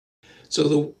So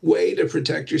the way to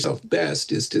protect yourself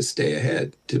best is to stay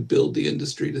ahead, to build the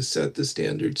industry, to set the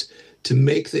standards, to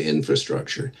make the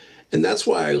infrastructure. And that's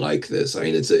why I like this. I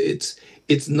mean,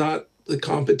 it's not the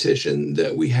competition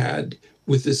that we had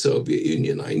with the Soviet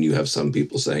Union. I mean, you have some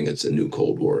people saying it's a new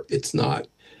Cold War. It's not.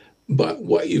 But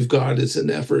what you've got is an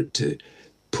effort to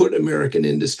put American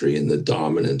industry in the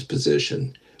dominant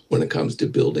position when it comes to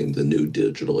building the new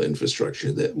digital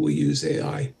infrastructure that will use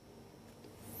AI.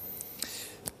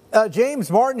 James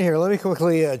Martin here. Let me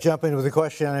quickly jump in with a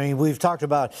question. I mean, we've talked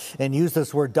about and used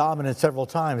this word dominant several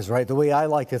times, right? The way I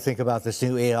like to think about this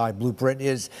new AI blueprint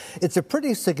is it's a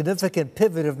pretty significant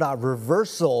pivot, if not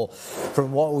reversal,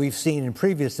 from what we've seen in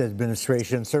previous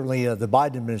administrations, certainly the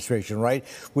Biden administration, right?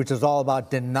 Which is all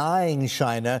about denying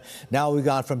China. Now we've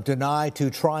gone from deny to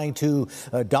trying to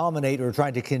dominate or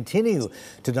trying to continue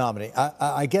to dominate.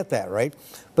 I get that, right?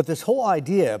 But this whole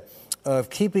idea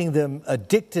of keeping them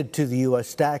addicted to the U.S.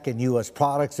 stack and U.S.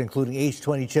 products, including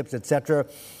H20 chips, et cetera,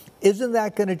 isn't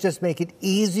that going to just make it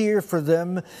easier for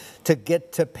them to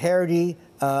get to parity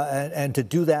and to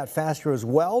do that faster as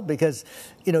well? Because,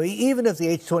 you know, even if the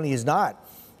H20 is not,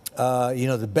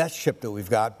 the best chip that we've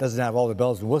got, doesn't have all the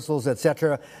bells and whistles, et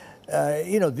cetera,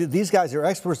 these guys are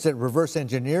experts at reverse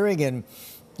engineering, and,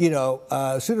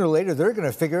 sooner or later, they're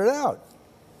going to figure it out.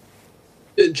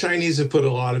 The Chinese have put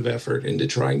a lot of effort into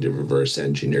trying to reverse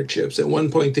engineer chips. At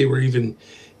one point, they were even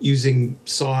using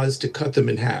saws to cut them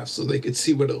in half so they could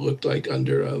see what it looked like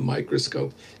under a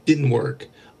microscope. Didn't work.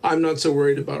 I'm not so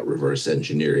worried about reverse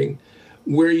engineering.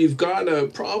 Where you've got a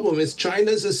problem is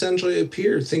China's essentially a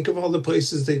peer. Think of all the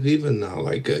places they live in now,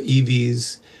 like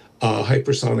EVs,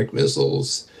 hypersonic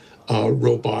missiles,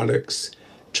 robotics.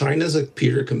 China's a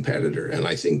peer competitor, and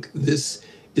I think this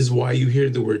is why you hear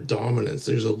the word dominance.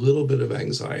 There's a little bit of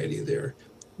anxiety there.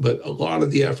 But a lot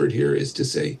of the effort here is to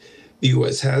say the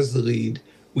U.S. has the lead.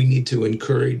 We need to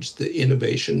encourage the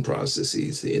innovation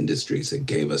processes, the industries that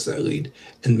gave us that lead,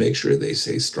 and make sure they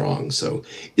stay strong. So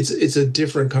it's a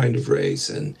different kind of race,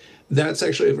 and that's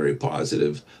actually a very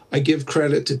positive. I give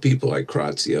credit to people like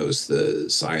Kratsios, the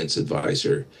science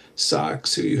advisor,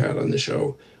 Sachs, who you had on the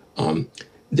show.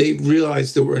 They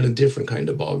realized that we're in a different kind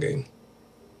of ballgame.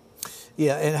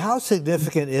 Yeah, and how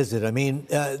significant is it? I mean,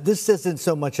 this isn't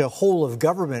so much a whole of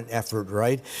government effort,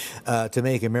 right, to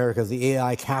make America the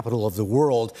AI capital of the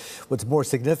world. What's more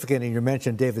significant, and you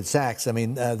mentioned David Sachs, I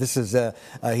mean, this is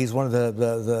he's one of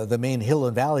the main Hill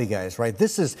and Valley guys, right?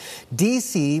 This is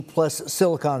DC plus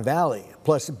Silicon Valley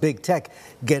plus big tech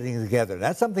getting together.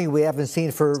 That's something we haven't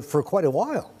seen for quite a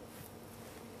while.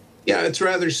 Yeah, it's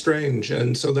rather strange.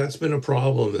 And so that's been a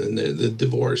problem. And the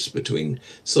divorce between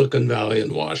Silicon Valley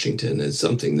and Washington is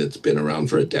something that's been around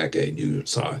for a decade. You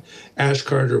saw Ash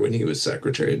Carter, when he was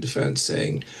Secretary of Defense,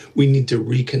 saying we need to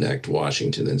reconnect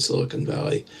Washington and Silicon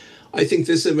Valley. I think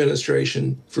this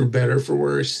administration, for better or for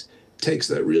worse, takes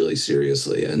that really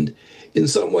seriously. And in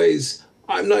some ways,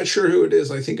 I'm not sure who it is.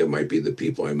 I think it might be the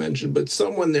people I mentioned, but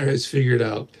someone there has figured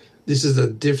out this is a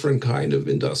different kind of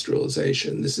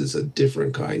industrialization. This is a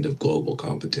different kind of global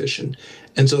competition.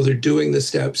 And so they're doing the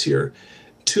steps here.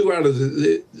 Two out of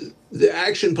the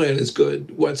action plan is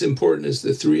good. What's important is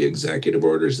the 3 executive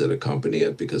orders that accompany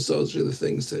it, because those are the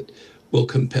things that will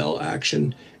compel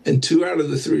action. And 2 out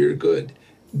of the 3 are good.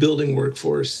 Building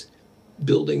workforce,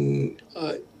 building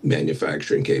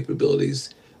manufacturing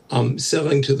capabilities,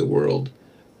 selling to the world.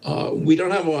 We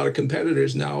don't have a lot of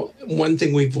competitors now. One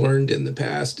thing we've learned in the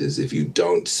past is if you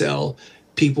don't sell,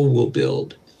 people will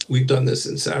build. We've done this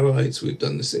in satellites. We've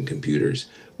done this in computers.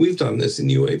 We've done this in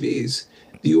UAVs.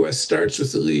 The U.S. starts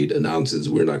with the lead, announces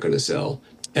we're not going to sell.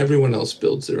 Everyone else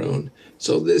builds their own.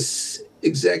 So this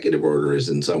executive order is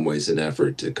in some ways an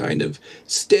effort to kind of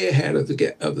stay ahead of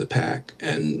the pack,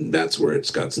 and that's where it's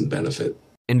got some benefit.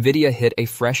 NVIDIA hit a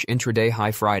fresh intraday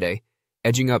high Friday,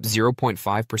 edging up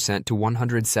 0.5% to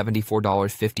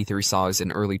 $174.53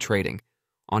 in early trading,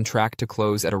 on track to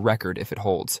close at a record if it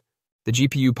holds. The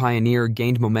GPU pioneer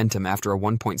gained momentum after a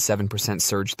 1.7%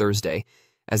 surge Thursday,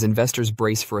 as investors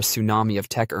brace for a tsunami of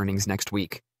tech earnings next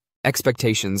week.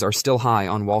 Expectations are still high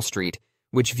on Wall Street,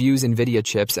 which views NVIDIA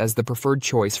chips as the preferred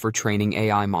choice for training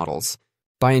AI models.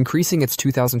 By increasing its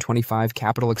 2025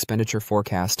 capital expenditure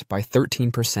forecast by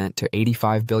 13% to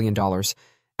 $85 billion,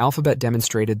 Alphabet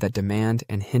demonstrated that demand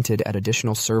and hinted at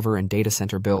additional server and data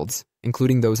center builds,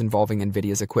 including those involving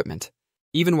NVIDIA's equipment.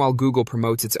 Even while Google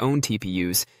promotes its own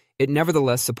TPUs, it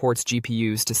nevertheless supports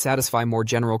GPUs to satisfy more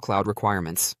general cloud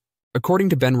requirements. According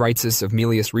to Ben Reitzes of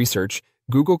Melius Research,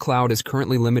 Google Cloud is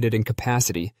currently limited in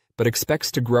capacity, but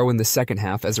expects to grow in the second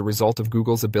half as a result of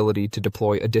Google's ability to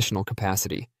deploy additional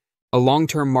capacity. A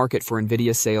long-term market for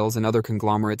NVIDIA sales and other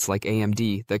conglomerates like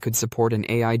AMD that could support an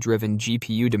AI-driven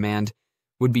GPU demand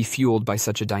would be fueled by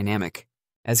such a dynamic.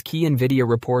 As key NVIDIA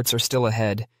reports are still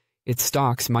ahead, its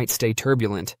stocks might stay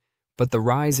turbulent, but the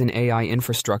rise in AI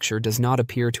infrastructure does not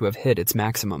appear to have hit its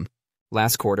maximum.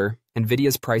 Last quarter,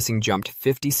 NVIDIA's pricing jumped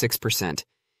 56%,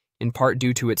 in part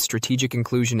due to its strategic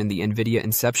inclusion in the NVIDIA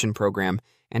Inception program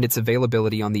and its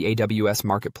availability on the AWS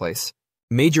marketplace.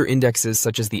 Major indexes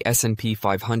such as the S&P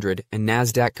 500 and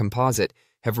NASDAQ Composite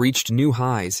have reached new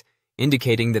highs,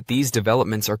 indicating that these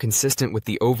developments are consistent with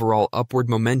the overall upward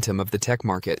momentum of the tech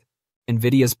market.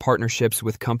 NVIDIA's partnerships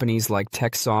with companies like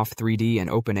Techsoft 3D and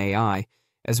OpenAI,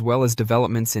 as well as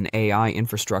developments in AI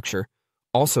infrastructure,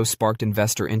 also sparked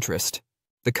investor interest.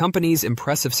 The company's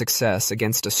impressive success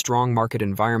against a strong market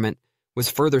environment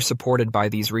was further supported by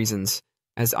these reasons,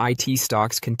 as IT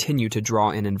stocks continue to draw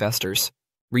in investors.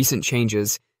 Recent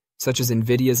changes, such as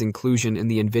NVIDIA's inclusion in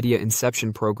the NVIDIA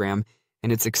Inception program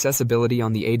and its accessibility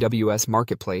on the AWS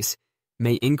marketplace,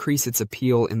 may increase its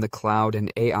appeal in the cloud and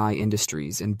AI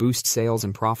industries and boost sales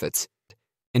and profits.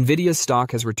 NVIDIA's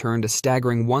stock has returned a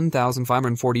staggering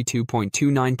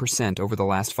 1,542.29% over the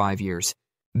last 5 years.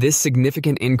 This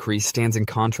significant increase stands in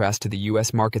contrast to the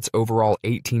U.S. market's overall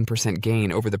 18%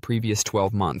 gain over the previous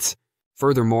 12 months.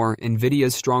 Furthermore,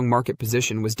 NVIDIA's strong market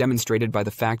position was demonstrated by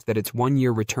the fact that its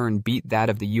one-year return beat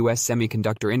that of the U.S.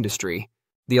 semiconductor industry.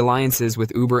 The alliances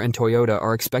with Uber and Toyota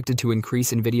are expected to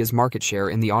increase NVIDIA's market share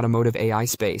in the automotive AI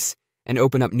space and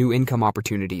open up new income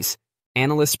opportunities.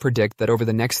 Analysts predict that over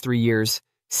the next 3 years,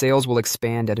 sales will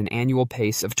expand at an annual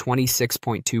pace of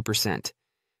 26.2%.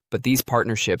 But these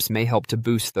partnerships may help to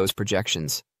boost those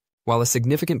projections. While a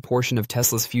significant portion of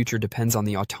Tesla's future depends on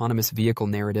the autonomous vehicle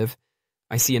narrative,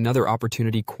 I see another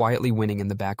opportunity quietly winning in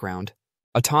the background.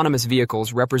 Autonomous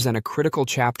vehicles represent a critical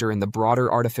chapter in the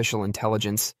broader artificial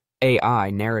intelligence, AI,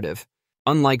 narrative.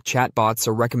 Unlike chatbots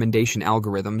or recommendation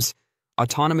algorithms,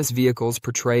 autonomous vehicles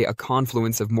portray a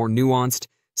confluence of more nuanced,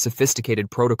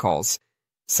 sophisticated protocols,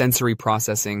 sensory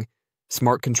processing,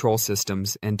 smart control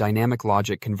systems, and dynamic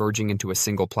logic converging into a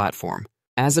single platform.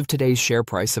 As of today's share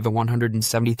price of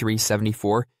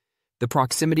 $173.74, the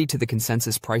proximity to the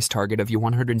consensus price target of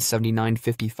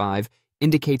 $179.55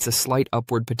 indicates a slight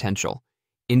upward potential,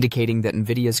 indicating that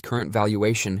NVIDIA's current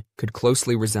valuation could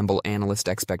closely resemble analyst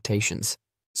expectations.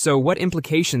 So what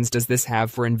implications does this have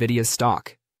for NVIDIA's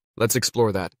stock? Let's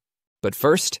explore that. But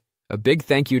first, a big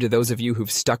thank you to those of you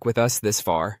who've stuck with us this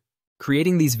far.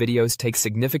 Creating these videos takes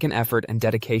significant effort and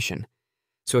dedication,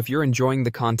 so if you're enjoying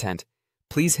the content,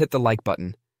 please hit the like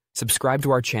button, subscribe to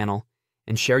our channel,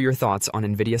 and share your thoughts on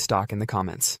NVIDIA stock in the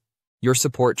comments. Your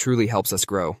support truly helps us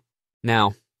grow.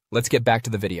 Now, let's get back to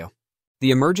the video.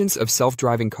 The emergence of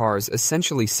self-driving cars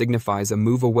essentially signifies a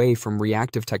move away from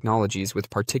reactive technologies with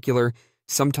particular,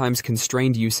 sometimes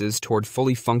constrained uses toward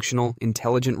fully functional,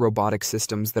 intelligent robotic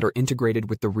systems that are integrated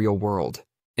with the real world.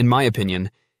 In my opinion,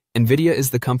 NVIDIA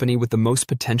is the company with the most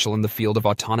potential in the field of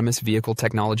autonomous vehicle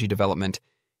technology development,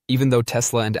 even though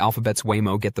Tesla and Alphabet's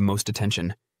Waymo get the most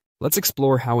attention. Let's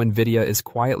explore how NVIDIA is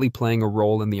quietly playing a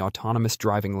role in the autonomous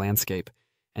driving landscape,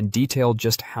 and detail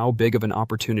just how big of an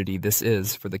opportunity this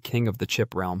is for the king of the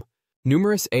chip realm.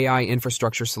 Numerous AI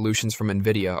infrastructure solutions from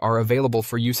NVIDIA are available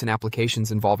for use in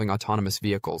applications involving autonomous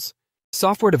vehicles.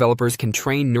 Software developers can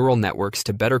train neural networks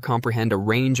to better comprehend a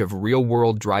range of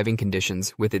real-world driving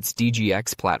conditions with its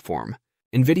DGX platform.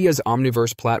 NVIDIA's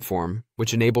Omniverse platform,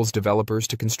 which enables developers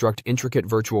to construct intricate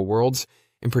virtual worlds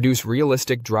and produce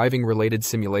realistic driving-related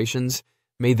simulations,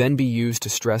 may then be used to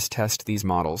stress test these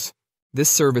models. This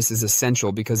service is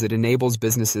essential because it enables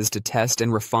businesses to test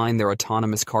and refine their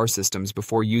autonomous car systems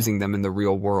before using them in the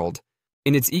real world.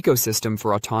 In its ecosystem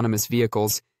for autonomous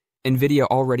vehicles, NVIDIA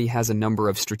already has a number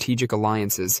of strategic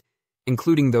alliances,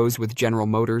 including those with General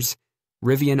Motors,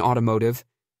 Rivian Automotive,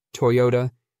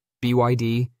 Toyota,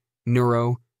 BYD,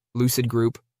 Nuro, Lucid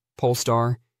Group,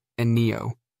 Polestar, and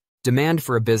NIO. Demand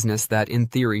for a business that, in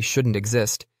theory, shouldn't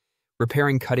exist,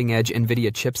 repairing cutting-edge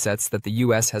NVIDIA chipsets that the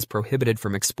U.S. has prohibited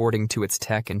from exporting to its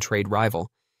tech and trade rival,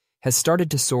 has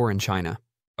started to soar in China.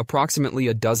 Approximately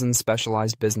a dozen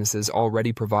specialized businesses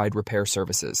already provide repair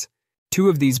services. 2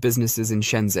 of these businesses in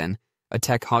Shenzhen, a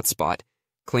tech hotspot,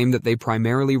 claim that they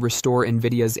primarily restore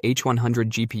NVIDIA's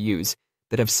H100 GPUs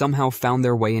that have somehow found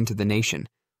their way into the nation,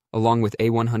 along with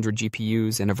A100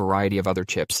 GPUs and a variety of other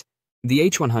chips.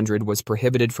 The H100 was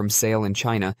prohibited from sale in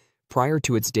China prior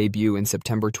to its debut in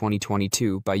September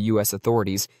 2022 by U.S.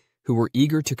 authorities who were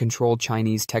eager to control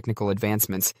Chinese technical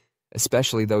advancements,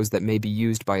 especially those that may be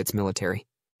used by its military.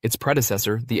 Its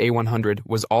predecessor, the A100,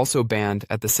 was also banned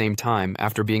at the same time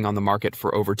after being on the market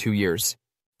for over 2 years.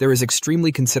 There is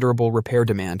extremely considerable repair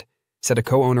demand, said a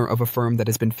co-owner of a firm that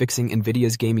has been fixing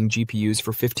NVIDIA's gaming GPUs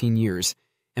for 15 years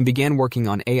and began working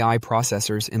on AI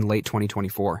processors in late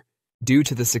 2024. Due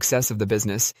to the success of the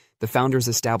business, the founders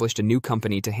established a new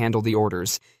company to handle the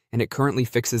orders, and it currently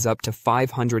fixes up to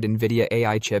 500 NVIDIA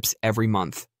AI chips every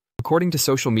month. According to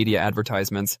social media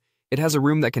advertisements, it has a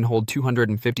room that can hold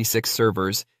 256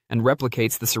 servers and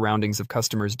replicates the surroundings of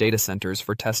customers' data centers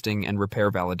for testing and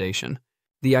repair validation.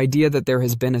 The idea that there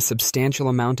has been a substantial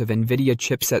amount of NVIDIA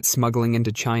chipset smuggling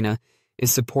into China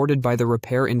is supported by the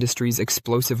repair industry's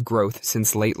explosive growth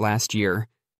since late last year.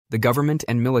 The government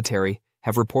and military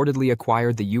have reportedly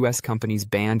acquired the U.S. company's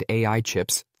banned AI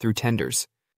chips through tenders.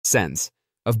 Sens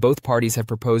of both parties have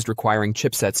proposed requiring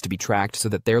chipsets to be tracked so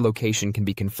that their location can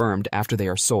be confirmed after they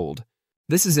are sold.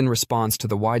 This is in response to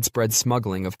the widespread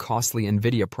smuggling of costly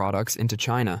NVIDIA products into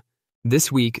China.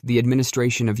 This week, the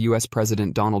administration of U.S.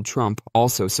 President Donald Trump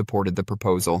also supported the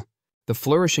proposal. The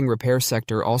flourishing repair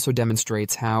sector also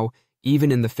demonstrates how,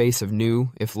 even in the face of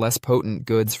new, if less potent,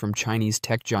 goods from Chinese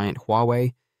tech giant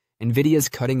Huawei, NVIDIA's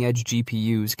cutting-edge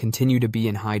GPUs continue to be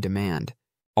in high demand.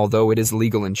 Although it is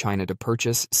legal in China to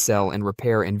purchase, sell, and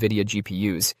repair NVIDIA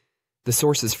GPUs, the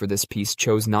sources for this piece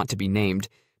chose not to be named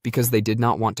because they did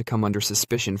not want to come under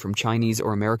suspicion from Chinese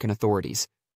or American authorities.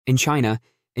 In China,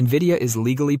 NVIDIA is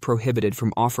legally prohibited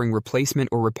from offering replacement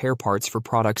or repair parts for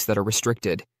products that are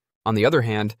restricted. On the other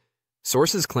hand,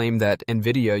 sources claim that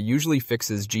NVIDIA usually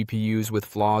fixes GPUs with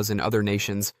flaws in other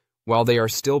nations while they are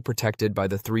still protected by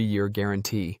the 3-year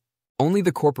guarantee. Only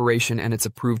the corporation and its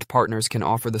approved partners can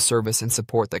offer the service and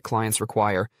support that clients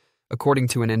require, according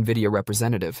to an NVIDIA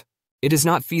representative. It is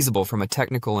not feasible from a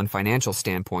technical and financial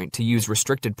standpoint to use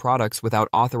restricted products without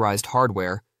authorized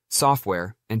hardware,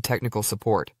 software, and technical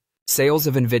support. Sales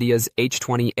of NVIDIA's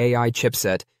H20 AI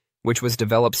chipset, which was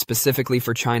developed specifically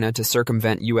for China to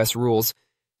circumvent U.S. rules,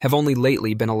 have only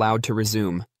lately been allowed to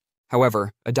resume.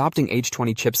 However, adopting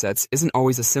H20 chipsets isn't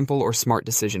always a simple or smart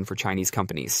decision for Chinese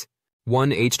companies.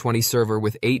 One H20 server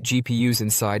with 8 GPUs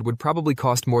inside would probably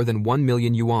cost more than 1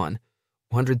 million yuan,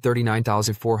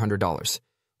 $139,400.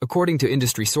 According to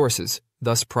industry sources,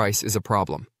 thus price is a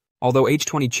problem. Although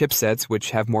H20 chipsets,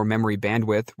 which have more memory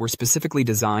bandwidth, were specifically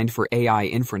designed for AI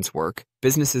inference work,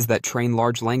 businesses that train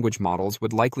large language models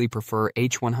would likely prefer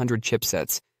H100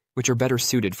 chipsets, which are better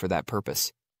suited for that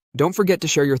purpose. Don't forget to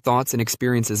share your thoughts and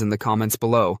experiences in the comments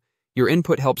below. Your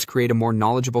input helps create a more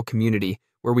knowledgeable community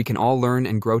where we can all learn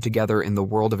and grow together in the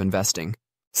world of investing.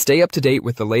 Stay up to date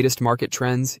with the latest market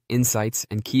trends, insights,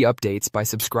 and key updates by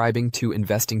subscribing to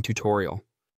Investing Tutorial.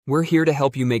 We're here to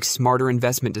help you make smarter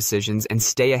investment decisions and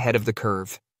stay ahead of the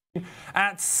curve.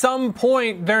 At some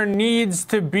point, there needs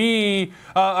to be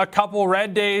a couple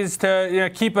red days to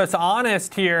keep us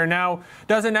honest here. Now,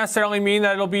 doesn't necessarily mean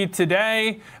that it'll be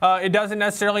today. It doesn't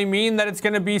necessarily mean that it's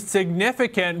going to be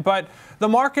significant, but the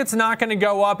market's not going to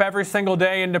go up every single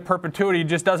day into perpetuity. It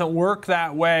just doesn't work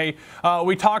that way.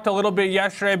 We talked a little bit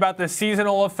yesterday about the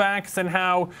seasonal effects and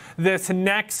how this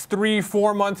next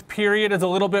 3-4 month period is a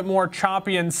little bit more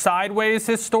choppy and sideways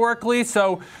historically.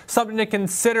 So something to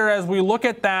consider as we look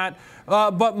at that.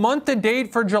 But month to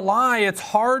date for July, it's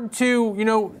hard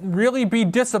to, really be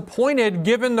disappointed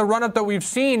given the run-up that we've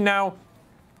seen. Now,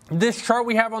 this chart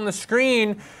we have on the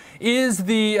screen is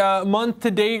the month to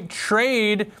date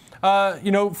trade,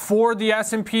 for the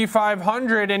S&P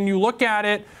 500. And you look at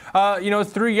it,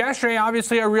 through yesterday,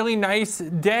 obviously a really nice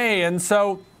day. And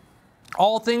so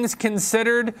all things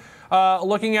considered,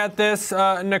 looking at this,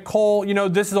 Nicole,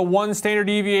 this is a 1 standard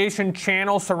deviation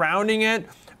channel surrounding it,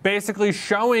 basically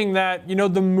showing that,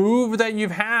 the move that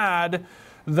you've had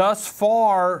thus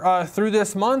far through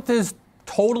this month is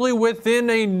totally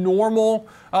within a normal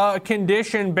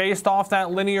condition based off that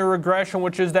linear regression,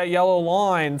 which is that yellow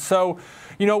line. So,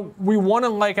 we want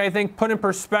to, I think, put in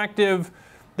perspective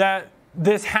that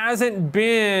this hasn't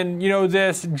been,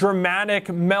 this dramatic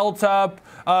melt up,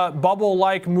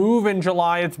 bubble-like move in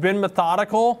July. It's been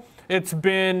methodical. It's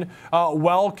been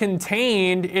well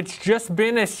contained. It's just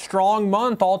been a strong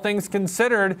month, all things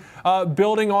considered,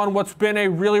 building on what's been a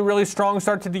really, really strong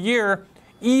start to the year,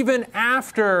 even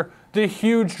after the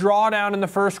huge drawdown in the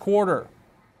first quarter.